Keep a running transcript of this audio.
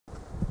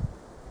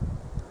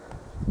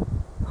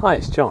Hi,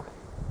 it's John.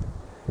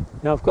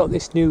 Now I've got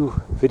this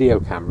new video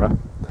camera,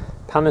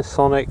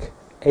 Panasonic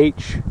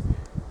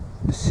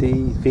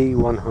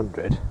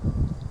HC-V100,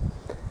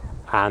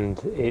 and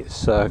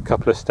it's a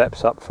couple of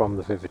steps up from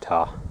the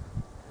Vivitar.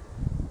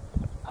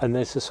 And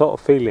there's a sort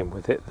of feeling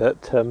with it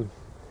that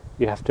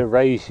you have to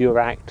raise your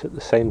act at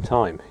the same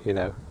time. You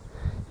know,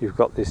 you've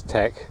got this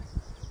tech,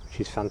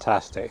 which is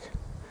fantastic,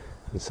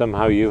 and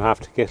somehow you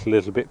have to get a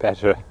little bit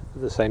better at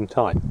the same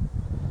time.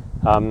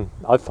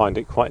 I find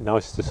it quite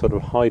nice to sort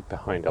of hide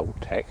behind old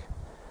tech,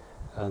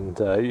 and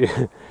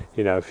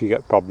you know, if you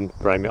get problems,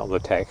 blame it on the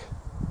tech.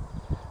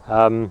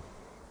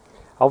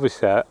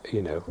 Obviously,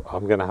 you know,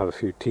 I'm going to have a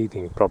few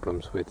teething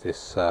problems with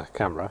this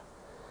camera,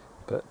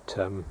 but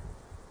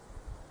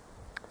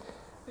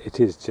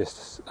it is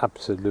just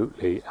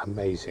absolutely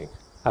amazing.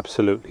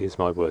 Absolutely is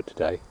my word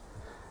today.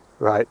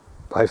 Right,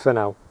 bye for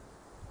now.